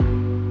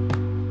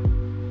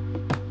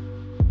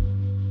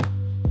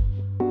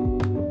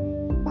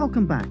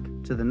Welcome back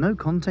to the No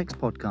Context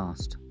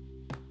Podcast.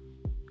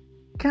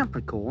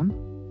 Capricorn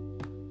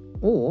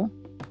or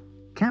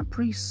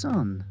Capri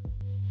Sun.